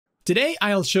Today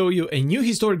I'll show you a new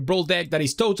Historic Brawl deck that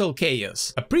is total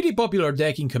chaos. A pretty popular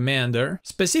deck in Commander,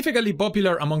 specifically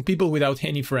popular among people without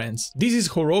any friends. This is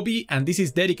Horobi and this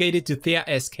is dedicated to Thea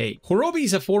SK. Horobi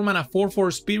is a 4-mana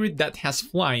 4/4 spirit that has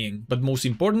flying, but most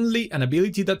importantly an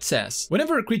ability that says,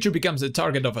 whenever a creature becomes the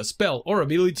target of a spell or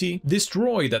ability,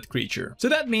 destroy that creature. So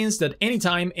that means that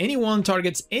anytime anyone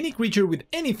targets any creature with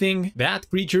anything, that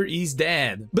creature is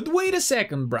dead. But wait a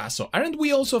second, Brasso, aren't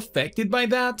we also affected by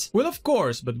that? Well, of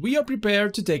course, but we are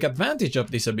prepared to take advantage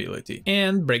of this ability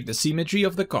and break the symmetry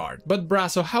of the card. But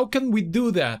Brasso, how can we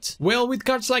do that? Well, with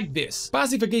cards like this.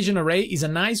 Pacification Array is a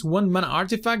nice 1-mana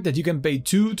artifact that you can pay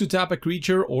 2 to tap a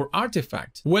creature or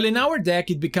artifact. Well, in our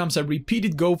deck it becomes a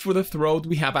repeated go for the throat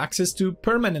we have access to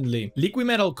permanently. Liquid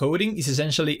Metal Coating is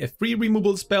essentially a free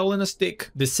removal spell and a stick,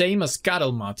 the same as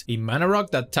Scuttlemutt, a mana rock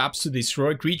that taps to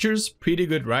destroy creatures. Pretty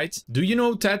good, right? Do you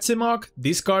know Tetsimok?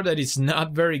 This card that is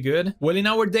not very good? Well, in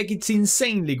our deck it's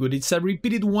insanely good. It's a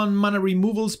repeated 1-mana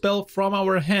removal spell from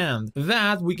our hand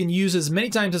that we can use as many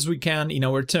times as we can in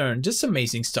our turn. Just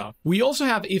amazing stuff. We also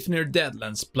have Ifnir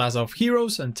Deadlands, Plaza of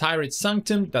Heroes and Tyrant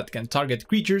Sanctum that can target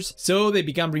creatures, so they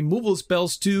become removal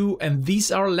spells too, and these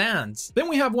are lands. Then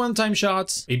we have one-time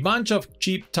shots, a bunch of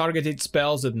cheap targeted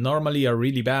spells that normally are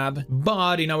really bad,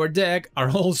 but in our deck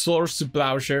are all Swords to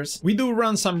Plowshares. We do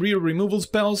run some real removal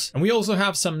spells, and we also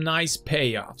have some nice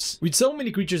payoffs. With so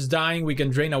many creatures dying, we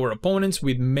can drain our opponents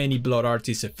with many Blood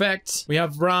Artist effects. We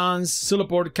have Runs,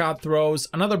 Sulaport Cutthroats,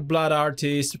 another Blood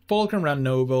Artist, Falkenrand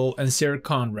Noble, and Sir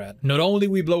Conrad. Not only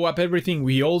we blow up everything,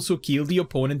 we also kill the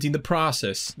opponent in the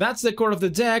process. That's the core of the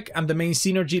deck and the main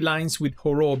synergy lines with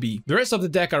Horobi. The rest of the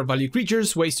deck are value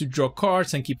creatures, ways to draw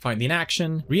cards and keep finding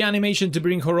action, reanimation to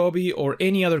bring Horobi or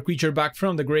any other creature back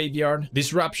from the graveyard,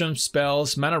 disruption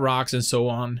spells, mana rocks, and so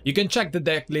on. You can check the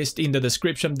deck list in the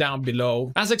description down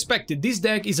below. As expected, this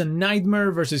deck is a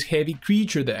nightmare versus heavy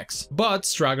creature decks, but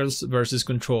struggles versus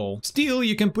control. Still,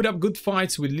 you can put up good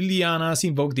fights with Lilianas,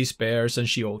 Invoke Despairs, and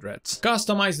Shieldreds.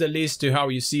 Customize the list to how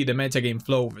you see the metagame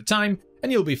flow over time,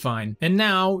 and you'll be fine. And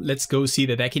now, let's go see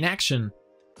the deck in action.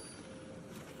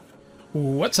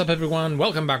 What's up everyone,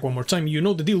 welcome back one more time. You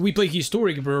know the deal, we play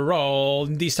Historic Brawl.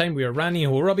 This time we are running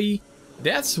Horobi,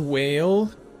 Death's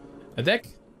Wail, a deck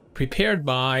prepared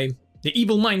by the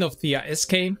evil mind of Thea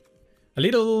SK. A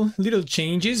little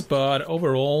changes, but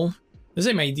overall the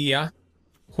same idea.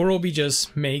 Horobi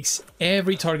just makes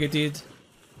every targeted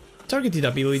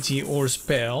ability or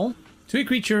spell to a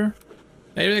creature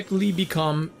directly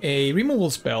become a removal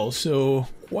spell, so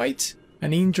quite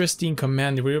an interesting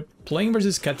commander. We're playing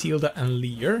versus Catilda and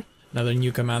Lear, another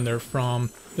new commander from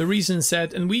the recent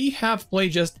set, and we have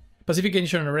played just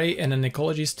Pacification Array and an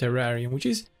Ecologist Terrarium, which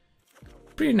is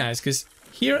pretty nice because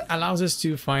here allows us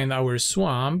to find our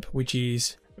swamp, which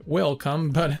is welcome,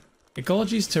 but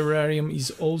Ecologist Terrarium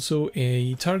is also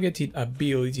a targeted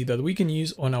ability that we can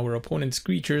use on our opponent's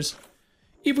creatures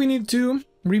if we need to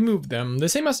remove them. The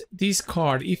same as this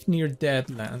card, Ifnir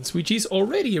Deadlands, which is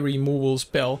already a removal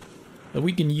spell that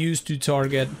we can use to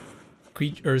target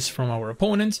creatures from our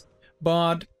opponents,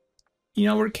 but in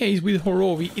our case with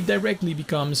Horobi, it directly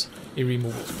becomes a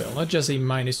removal spell, not just a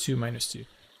 -2/-2.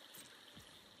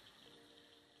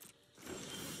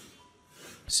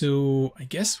 So I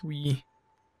guess we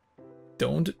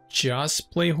don't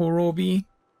just play Horobi,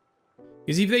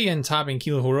 because if they untap and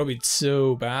kill Horobi, it's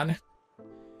so bad.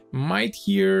 Might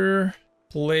here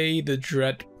play the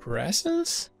Dread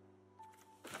Presence?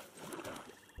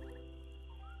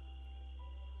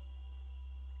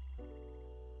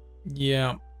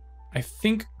 Yeah, I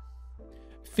think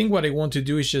what I want to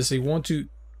do is just I want to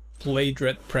play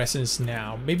Dread Presence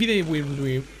now. Maybe they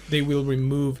will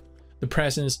remove the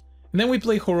presence, and then we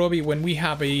play Horobi when we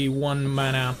have a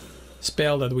 1-mana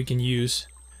spell that we can use,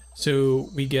 so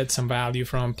we get some value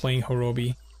from playing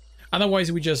Horobi.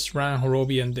 Otherwise we just run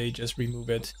Horobi and they just remove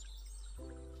it.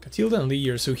 Catilda and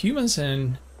Lear, so humans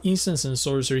and instants and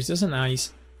sorceries. That's a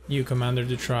nice new commander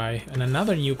to try, and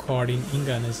another new card in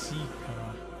Inga and Azika.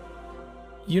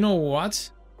 You know what?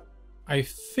 I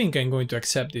think I'm going to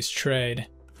accept this trade.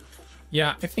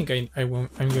 Yeah, I think I'm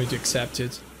going to accept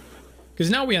it. Because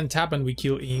now we untap and we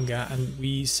kill Inga and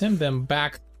we send them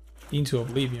back into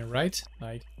Oblivion, right?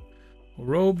 Like,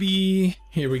 Horobi,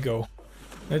 here we go.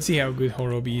 Let's see how good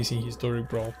Horobi is in Historic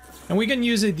Brawl. And we can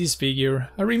use a Disfigure,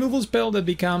 a removal spell that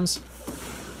becomes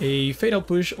a Fatal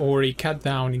Push or a Cut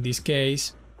Down in this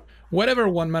case. Whatever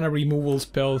 1-mana removal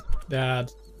spell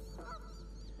that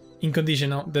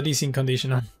is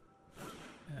inconditional.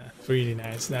 Really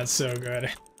nice, that's so good.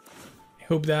 I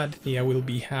hope that Thea will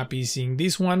be happy seeing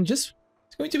this one. Just,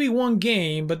 it's going to be one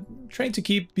game, but trying to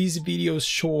keep these videos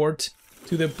short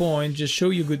to the point, just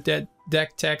show you good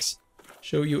deck text,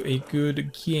 show you a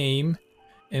good game,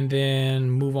 and then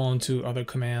move on to other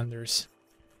commanders.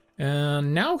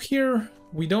 And now here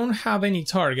we don't have any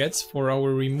targets for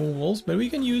our removals, but we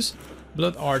can use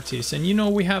Blood Artist. And you know,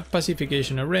 we have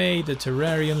Pacification Array, the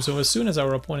Terrarium, so as soon as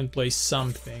our opponent plays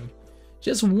something,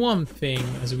 just one thing,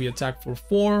 as we attack for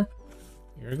 4,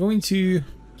 we're going to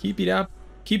keep it up,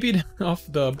 keep it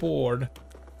off the board.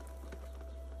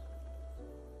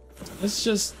 Let's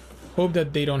just hope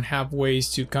that they don't have ways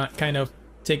to kind of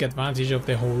take advantage of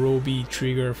the Horobi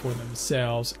trigger for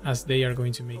themselves, as they are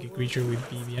going to make a creature with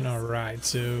Vivian. Alright,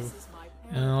 so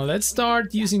let's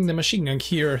start using the machine gun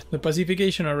here, the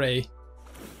Pacification Array.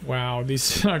 Wow,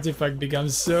 this artifact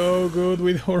becomes so good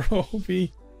with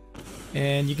Horobi.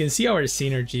 And you can see our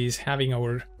synergies, having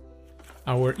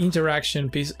our interaction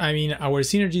piece, I mean our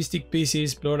synergistic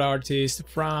pieces, Blood Artist,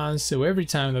 France. So every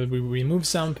time that we remove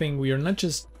something, we are not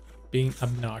just being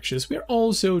obnoxious, we're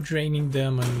also draining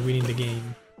them and winning the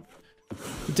game.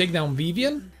 We take down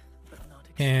Vivian,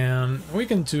 and we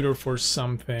can tutor for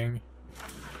something.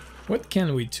 What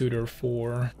can we tutor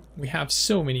for? We have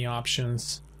so many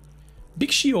options. Big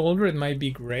Shieldred might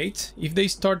be great. If they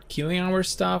start killing our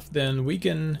stuff, then we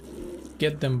can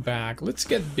get them back. Let's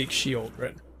get Big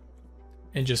Shieldred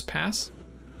and just pass.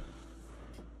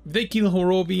 If they kill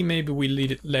Horobi, maybe we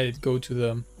let it go to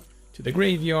the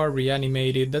graveyard,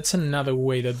 reanimate it. That's another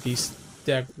way that this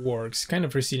deck works. Kind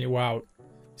of resilient. Wow.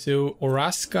 So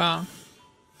Oraska,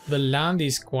 the land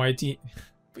is quite...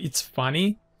 It's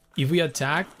funny. If we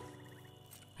attack,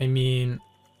 I mean,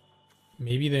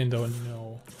 maybe they don't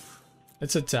know.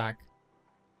 Let's attack.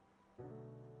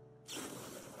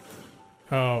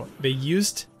 Oh, they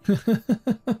used...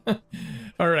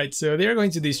 Alright, so they're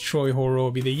going to destroy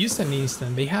Horobi. They used an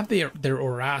instant. They have their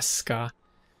Oraska.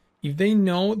 If they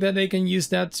know that they can use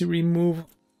that to remove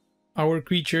our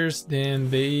creatures, then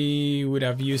they would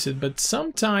have used it. But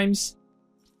sometimes...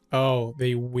 Oh,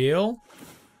 they will?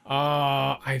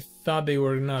 I thought they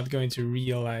were not going to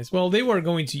realize. Well, they were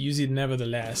going to use it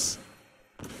nevertheless.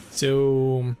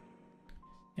 So...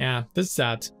 Yeah, that's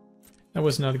that. That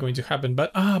was not going to happen.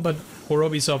 But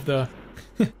Horobi's off the...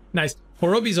 Nice.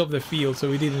 Horobi's off the field,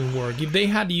 so it didn't work. If they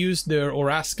had used their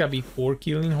Oraska before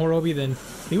killing Horobi, then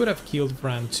they would have killed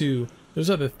Fran too.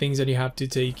 Those are the things that you have to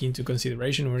take into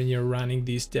consideration when you're running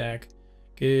this deck,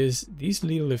 because these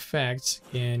little effects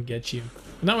can get you.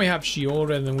 Now we have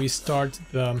Shieldred, and we start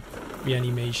the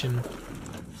reanimation.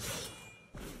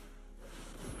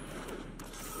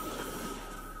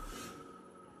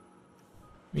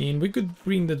 I mean, we could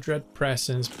bring the Dread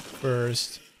Presence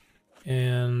first,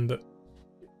 and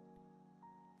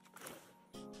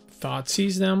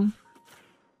Thoughtseize them.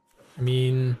 I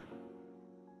mean,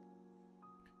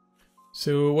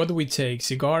 so what do we take?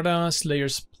 Sigarda,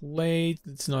 Slayer's Plate,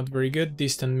 that's not very good.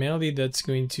 Distant Melody, that's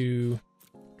going to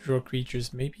draw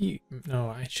creatures. Maybe, no,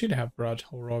 I should have brought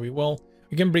Horobi. Well,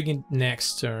 we can bring it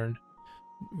next turn.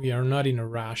 We are not in a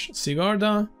rush.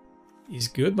 Sigarda is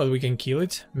good, but we can kill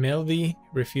it. Melody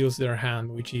refills their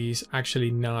hand, which is actually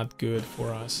not good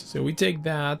for us. So we take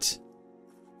that.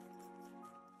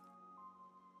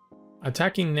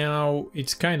 Attacking now,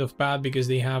 it's kind of bad because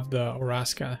they have the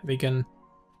Oraska. They can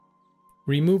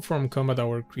remove from combat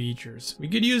our creatures. We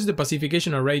could use the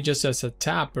Pacification Array just as a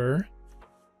tapper.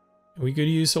 We could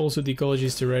use also the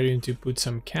Ecologist Terrarium to put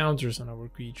some counters on our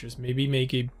creatures. Maybe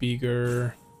make a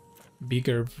bigger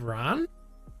Vran?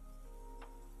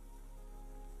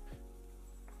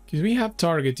 Because we have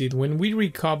targeted. When we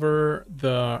recover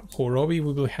the Horobi,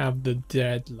 we will have the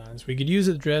Deadlands. We could use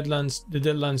the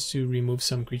Deadlands to remove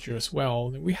some creature as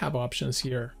well. We have options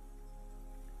here.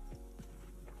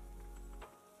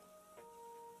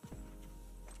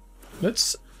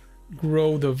 Let's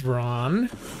grow the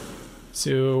Vran.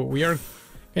 So we are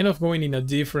kind of going in a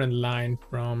different line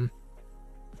from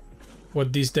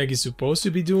what this deck is supposed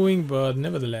to be doing, but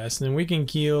nevertheless, then we can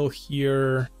kill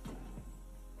here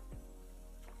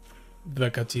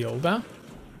the Catilda,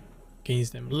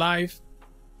 gains them life.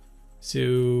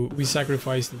 So we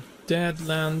sacrifice the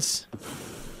Deadlands,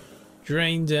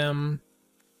 drain them.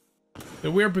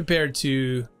 So we're prepared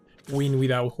to win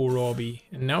without Horobi.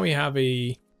 And now we have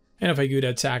a kind of a good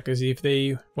attack, as if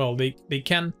they, well, they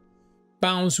can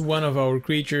bounce one of our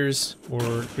creatures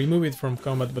or remove it from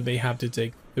combat, but they have to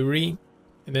take 3,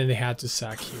 and then they had to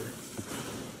sack here.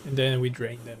 And then we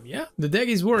drain them. Yeah, the deck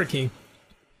is working.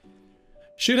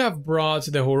 Should have brought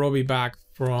the Horobi back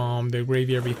from the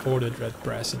graveyard before the Dread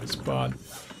Presence, but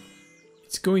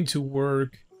it's going to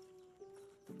work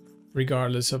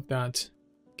regardless of that,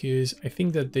 because I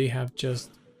think that they have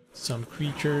just some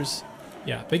creatures.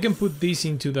 Yeah, they can put this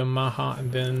into the Maha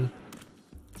and then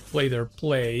play their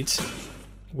plate,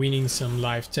 winning some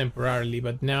life temporarily,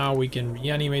 but now we can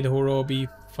reanimate the Horobi,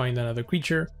 find another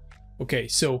creature. Okay,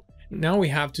 so now we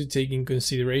have to take in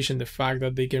consideration the fact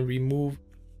that they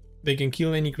can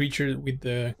kill any creature with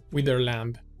their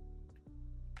land.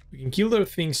 We can kill their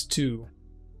things too.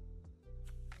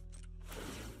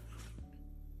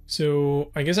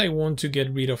 So I guess I want to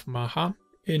get rid of Maha.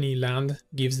 Any land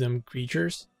gives them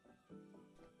creatures.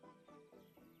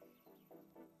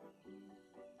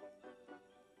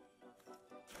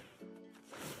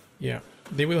 Yeah,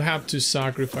 they will have to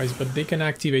sacrifice, but they can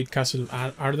activate Castle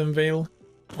Ardenvale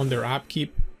on their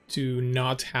upkeep to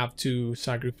not have to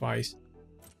sacrifice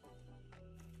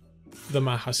the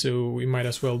Maha, so we might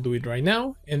as well do it right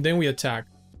now, and then we attack.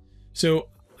 So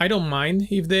I don't mind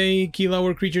if they kill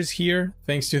our creatures here,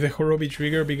 thanks to the Horobi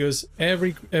trigger, because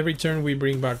every turn we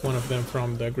bring back one of them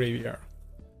from the graveyard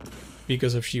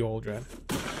because of Sheoldred.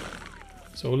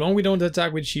 So long we don't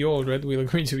attack with Sheoldred, we're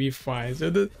going to be fine. So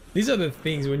these are the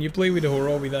things when you play with the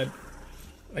Horobi that,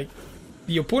 like,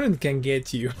 the opponent can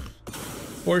get you.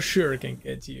 For sure can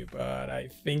get you, but I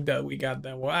think that we got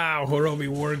them. Wow, Horobi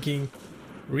working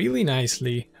really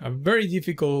nicely. A very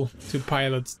difficult to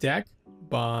pilot deck,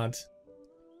 but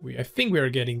I think we are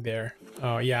getting there.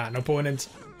 Oh yeah, an opponent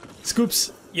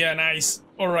scoops. Yeah, nice.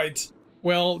 All right.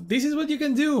 Well, this is what you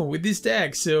can do with this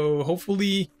deck. So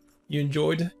hopefully you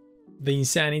enjoyed the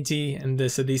insanity and the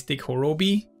sadistic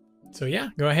Horobi. So yeah,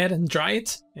 go ahead and try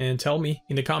it and tell me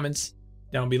in the comments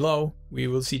down below. We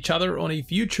will see each other on a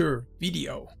future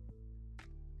video.